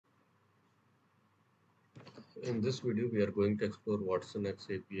In this video, we are going to explore watsonx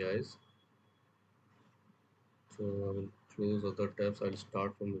APIs. So I will close other tabs. I'll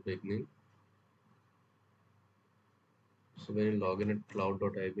start from the beginning. So when you log in at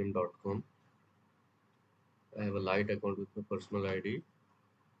cloud.ibm.com, I have a Lite account with my personal ID. You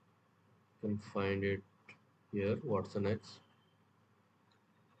can find it here, watsonx.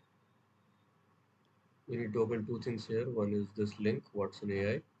 You need to open two things here. One is this link, Watson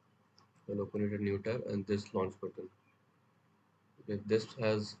AI. I'll open it a new tab and this launch button. Okay, this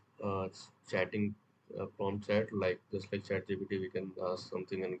has chatting prompt chat, like just like ChatGPT, we can ask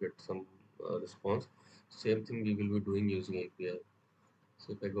something and get some response. Same thing we will be doing using API.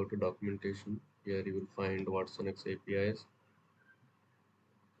 So if I go to documentation, here you will find watsonx APIs,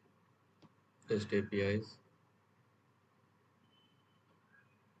 test APIs,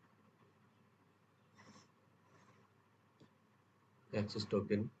 access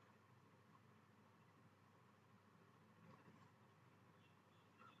token.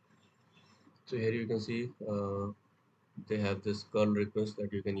 So here you can see they have this curl request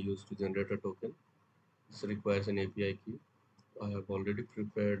that you can use to generate a token. This requires an API key. I have already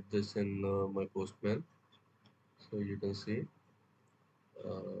prepared this in my Postman. So you can see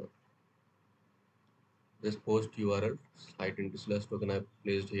uh, this post URL site into slash token I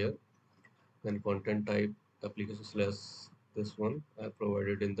placed here. Then content type application slash this one I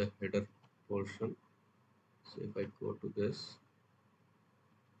provided in the header portion. So if I go to this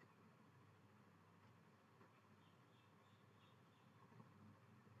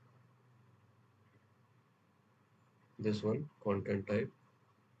one content type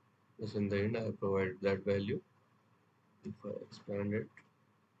is in the end, I have provided that value. If I expand it,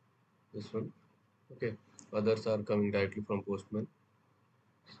 this one, okay, others are coming directly from Postman.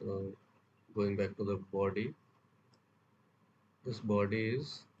 So going back to the body, this body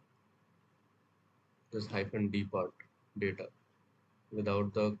is this hyphen d part data.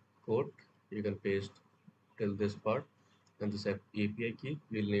 Without the code, you can paste till this part, and this API key,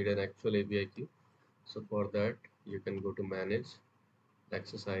 we'll need an actual API key. So for that, you can go to manage,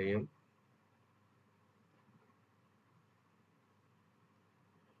 access IAM,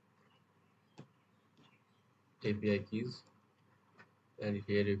 API keys, and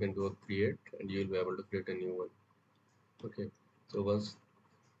here you can go create, and you'll be able to create a new one. Okay, so once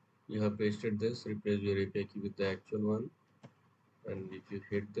you have pasted this, replace your API key with the actual one, and if you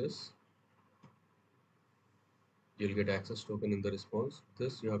hit this, you'll get access token in the response.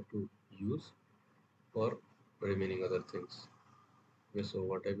 This you have to use for remaining other things. Okay, so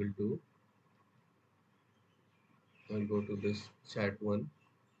what I will do, I'll go to this chat one,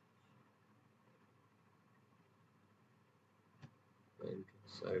 and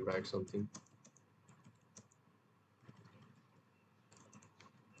I write something.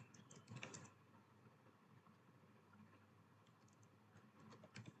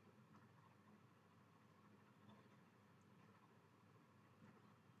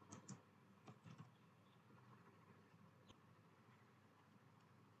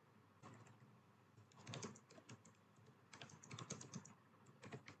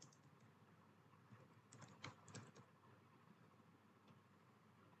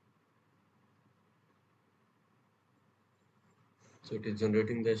 So it is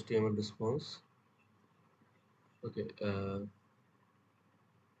generating the HTML response. Okay,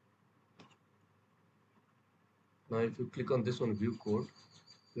 now if you click on this one, view code,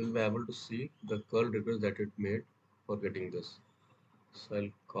 you'll be able to see the curl request that it made for getting this. So I'll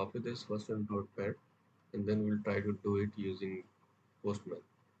copy this first in Notepad, and then we'll try to do it using Postman.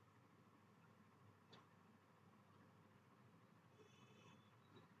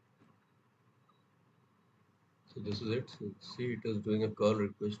 So this is it. So see, it is doing a curl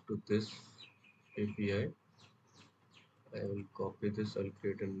request to this API. I will copy this. I'll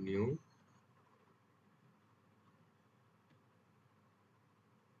create a new.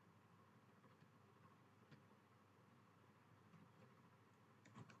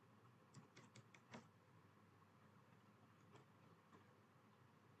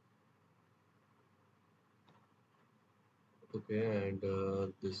 Okay,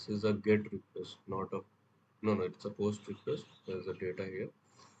 and this is a get request, not a no. It's a post request. There's a data here.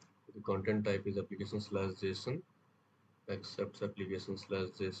 The content type is application slash JSON. Accepts application slash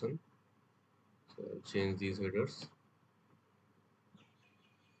JSON. So I'll change these headers.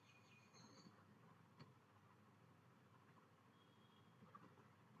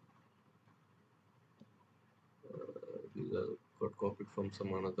 These are got copied from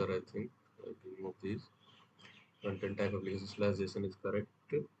some another, I think. I'll remove these. Content type application slash JSON is correct.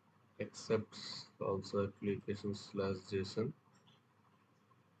 Accepts also application slash JSON.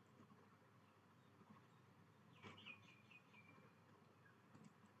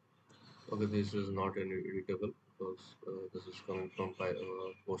 Okay, this is not any editable because this is coming from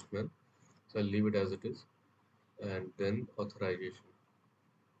Postman. So I'll leave it as it is. And then authorization.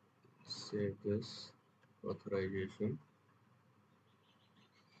 Save this authorization.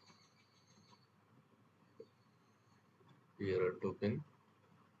 Here a token.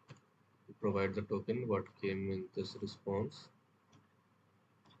 Provide the token what came in this response.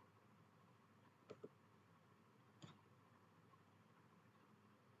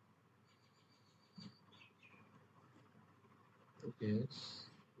 Okay,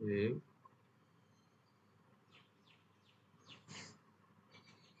 save.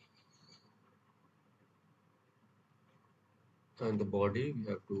 And the body we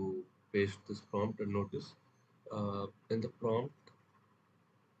have to paste this prompt and notice in the prompt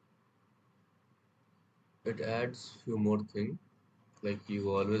it adds few more things like you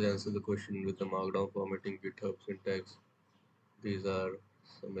always answer the question with the markdown formatting, GitHub syntax. These are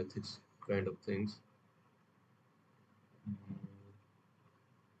some ethics kind of things.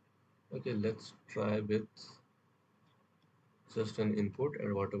 Okay, let's try with just an input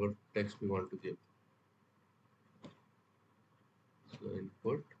and whatever text we want to give. So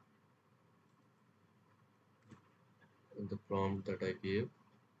input and the prompt that I gave,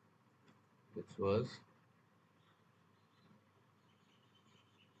 which was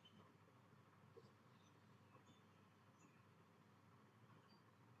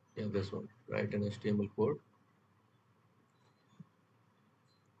yeah this one. Write an HTML code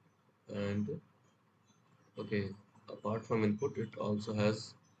and okay. Apart from input, it also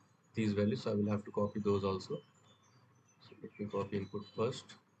has these values. So I will have to copy those also. So let me copy input first.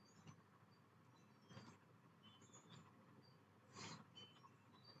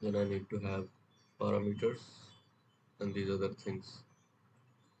 Then I need to have parameters and these other things.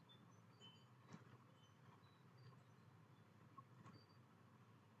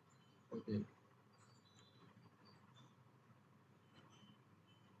 Okay,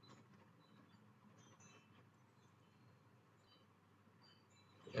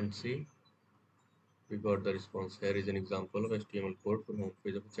 and see, we got the response. Here is an example of HTML code for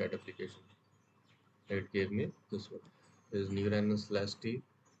homepage of a chat application. It gave me this one. There is new slash t.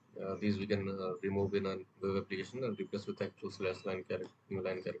 These we can remove in a web application and replace with actual slash line character, new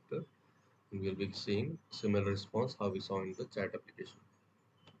line character. And we'll be seeing similar response how we saw in the chat application.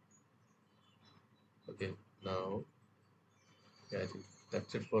 Okay, now yeah, I think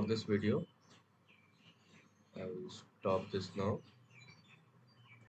that's it for this video. I will stop this now.